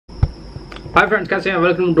Hi friends, कैसे हैं?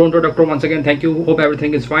 Welcome drone to doctor once again. Thank you, hope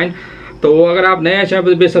everything is fine. तो अगर आप नए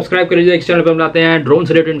चैनल पर सब्सक्राइब कर लीजिए। इस चैनल पर बनाते हैं ड्रोन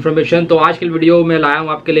से रिलेटेड इन्फॉर्मेशन। तो आज की वीडियो में लाया हूँ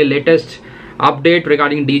आपके लिए latest update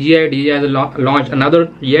regarding DJI launch another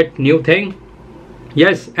yet new thing.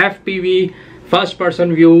 Yes, FPV first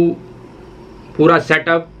person view पूरा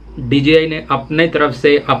सेटअप DJI ने अपने तरफ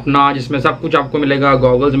से अपना, जिसमें सब कुछ आपको मिलेगा।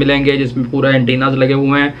 गॉगल्स मिलेंगे जिसमें पूरा एंटीनास लगे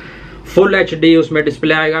हुए हैं, फुल HD उसमें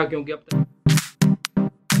डिस्प्ले आएगा, क्योंकि अब तक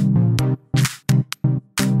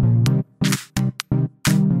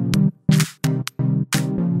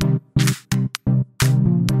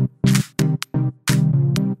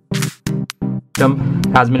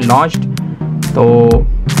has been launched। तो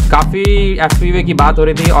काफ़ी FPV की बात हो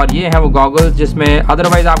रही थी, और ये है वो गॉगल्स जिसमें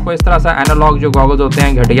अदरवाइज आपको इस तरह से एनालॉग जो गॉगल्स होते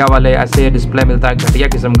हैं घटिया वाले, ऐसे डिस्प्ले मिलता है घटिया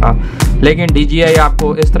किस्म का, लेकिन DJI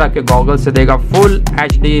आपको इस तरह के गॉगल्स से देगा फुल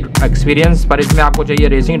HD एक्सपीरियंस। पर इसमें आपको चाहिए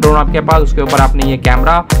रेसिंग ड्रोन आपके पास, उसके ऊपर आपने ये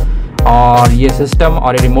कैमरा और ये सिस्टम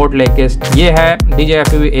और ये रिमोट लेके, ये है DJI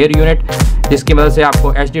FPV एयर यूनिट, जिसकी मदद से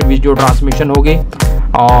आपको HD वीडियो ट्रांसमिशन होगी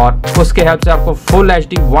और उसके हेल्प से आपको फुल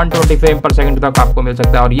HD 120 फ्रेम पर सेकंड तक आपको मिल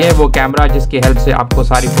सकता है। और ये वो कैमरा जिसकी हेल्प से आपको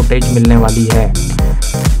सारी फुटेज मिलने वाली है,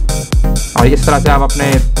 और इस तरह से आप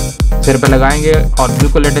अपने सिर पे लगाएंगे और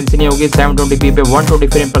बिल्कुल लेटेंसी नहीं होगी। 720p पे 120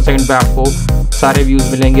 फ्रेम पर सेकंड पे आपको सारे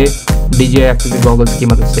व्यूज़ मिलेंगे DJI FPV गॉगल्स की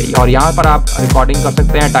मदद से। और यहाँ पर आप रिकॉर्डिंग कर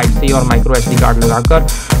सकते हैं टाइप C और माइक्रो SD कार्ड लगाकर,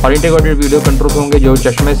 और इंटीग्रेटेड वीडियो कंट्रोल होंगे जो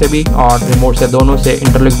चश्मे से भी और रिमोट से, दोनों से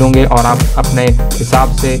इंटरलिंक्ड होंगे, और आप अपने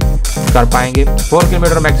हिसाब से कर पाएंगे। 4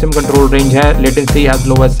 किलोमीटर मैक्सिमम कंट्रोल रेंज है। लेटेंसी एज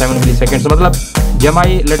लो एज 7 मिली सेकेंड्स, मतलब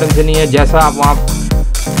जमाई लेटेंसी नहीं है। जैसा आप वहाँ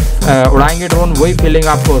उड़ाएंगे ड्रोन, वही फीलिंग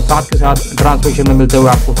आपको साथ के साथ ट्रांसमिशन में मिलते हुए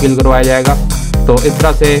आपको फील करवाया जाएगा। तो इस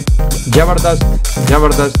तरह से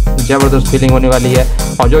ज़बरदस्त फीलिंग होने वाली है।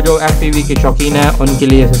 और जो FPV के शौकीन हैं उनके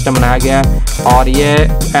लिए सिस्टम बनाया गया है, और ये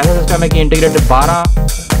ऐसा सिस्टम है कि इंटीग्रेटेड 12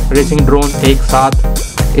 रेसिंग ड्रोन एक साथ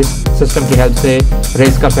इस सिस्टम की हेल्प से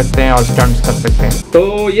रेस कर सकते हैं और स्टंट्स कर सकते हैं।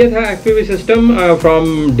 तो ये था FPV सिस्टम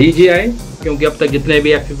फ्रॉम DJI, क्योंकि अब तक जितने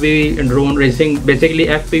भी FPV drone racing, basically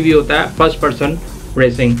FPV होता है first person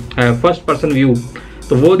racing, first person view,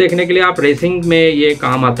 तो वो देखने के लिए आप रेसिंग में ये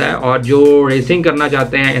काम आता है। और जो रेसिंग करना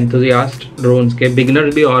चाहते हैं एंथुजियास्ट ड्रोन्स के,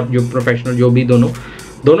 बिगिनर्स भी और जो प्रोफेशनल, जो भी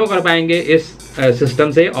दोनों कर पाएंगे इस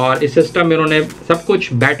सिस्टम से। और इस सिस्टम में उन्होंने सब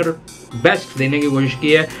कुछ बेस्ट देने की कोशिश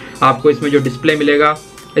की है। आपको इसमें जो डिस्प्ले मिलेगा,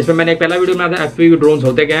 इसमें मैंने एक पहला वीडियो बनाया था FPV ड्रोन्स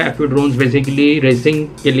होते क्या है। FPV ड्रोन्स बेसिकली रेसिंग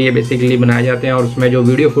के लिए बेसिकली बनाए जाते हैं, और उसमें जो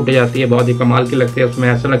वीडियो फुटेज आती है बहुत ही कमाल की लगती है। उसमें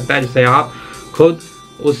ऐसा लगता है जैसे आप खुद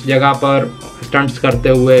उस जगह पर स्टंट्स करते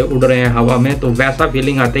हुए उड़ रहे हैं हवा में, तो वैसा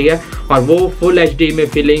फीलिंग आती है। और वो फुल HD में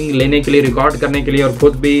फीलिंग लेने के लिए, रिकॉर्ड करने के लिए, और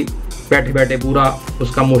ख़ुद भी बैठे बैठे पूरा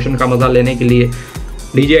उसका मोशन का मज़ा लेने के लिए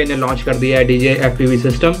DJI ने लॉन्च कर दिया है DJI FPV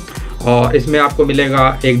सिस्टम। और इसमें आपको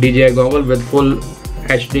मिलेगा एक DJI goggle with full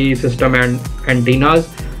HD system and antennas.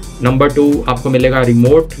 Number 2 आपको मिलेगा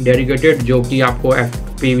रिमोट डेडिकेटेड, जो कि आपको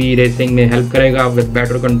FPV रेसिंग में हेल्प करेगा विद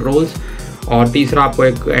बेटर कंट्रोल्स। और तीसरा आपको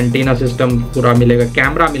एक एंटीना सिस्टम पूरा मिलेगा,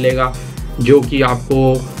 कैमरा मिलेगा, जो कि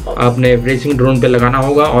आपको अपने रेसिंग ड्रोन पे लगाना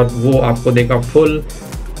होगा, और वो आपको देगा फुल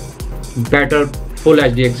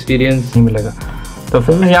HD एक्सपीरियंस मिलेगा। तो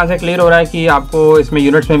फिर यहाँ से क्लियर हो रहा है कि आपको इसमें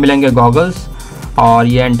यूनिट्स में मिलेंगे गॉगल्स, और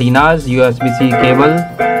ये एंटीनाज, USB-C केबल,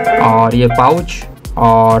 और ये पाउच,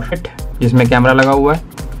 और जिसमें कैमरा लगा हुआ है,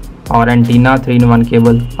 और एंटीना, 3-in-1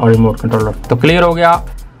 केबल और रिमोट कंट्रोलर। तो क्लियर हो गया।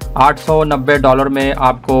 $890 में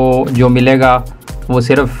आपको जो मिलेगा वो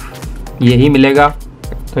सिर्फ यही मिलेगा।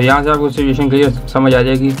 तो यहाँ से आपको सिचुएशन क्लियर समझ आ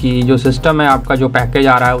जाएगी कि जो सिस्टम है आपका, जो पैकेज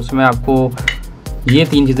आ रहा है, उसमें आपको ये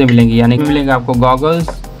 3 चीज़ें मिलेंगी। यानी कि मिलेंगे आपको गॉगल्स,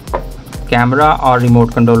 कैमरा और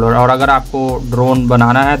रिमोट कंट्रोलर। और अगर आपको ड्रोन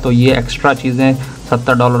बनाना है तो ये एक्स्ट्रा चीज़ें,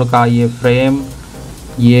 $70 का ये फ्रेम,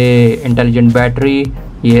 ये इंटेलिजेंट बैटरी,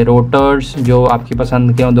 ये रोटर्स जो आपकी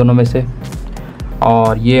पसंद के हों दोनों में से,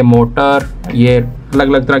 और ये मोटर, ये अलग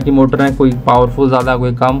अलग तरह की मोटर हैं, कोई पावरफुल ज़्यादा,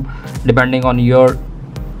 कोई कम, डिपेंडिंग ऑन योर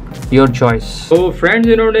चॉइस। तो फ्रेंड्स,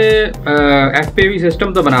 इन्होंने FPV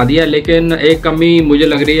सिस्टम तो बना दिया, लेकिन एक कमी मुझे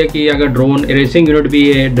लग रही है कि अगर ड्रोन रेसिंग यूनिट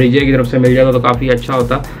भी DJI की तरफ से मिल जाता तो काफ़ी अच्छा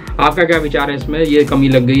होता। आपका क्या विचार है इसमें? ये कमी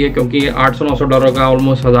लग गई है, क्योंकि $800-900 का,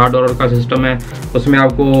 ऑलमोस्ट $1000 का सिस्टम है। उसमें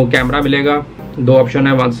आपको कैमरा मिलेगा, 2 ऑप्शन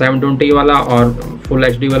है, 720 वाला और फुल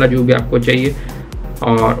HD वाला, जो भी आपको चाहिए।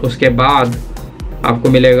 और उसके बाद आपको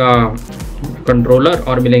मिलेगा कंट्रोलर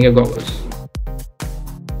और मिलेंगे गॉगल्स।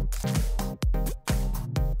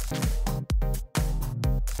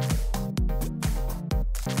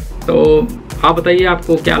 तो आप बताइए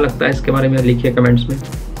आपको क्या लगता है इसके बारे में, लिखिए कमेंट्स में।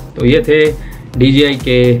 तो ये थे DJI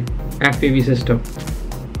के FPV system.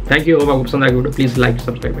 Thank you, hope आपको पसंद आएगा video. Please like,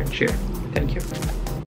 subscribe and share.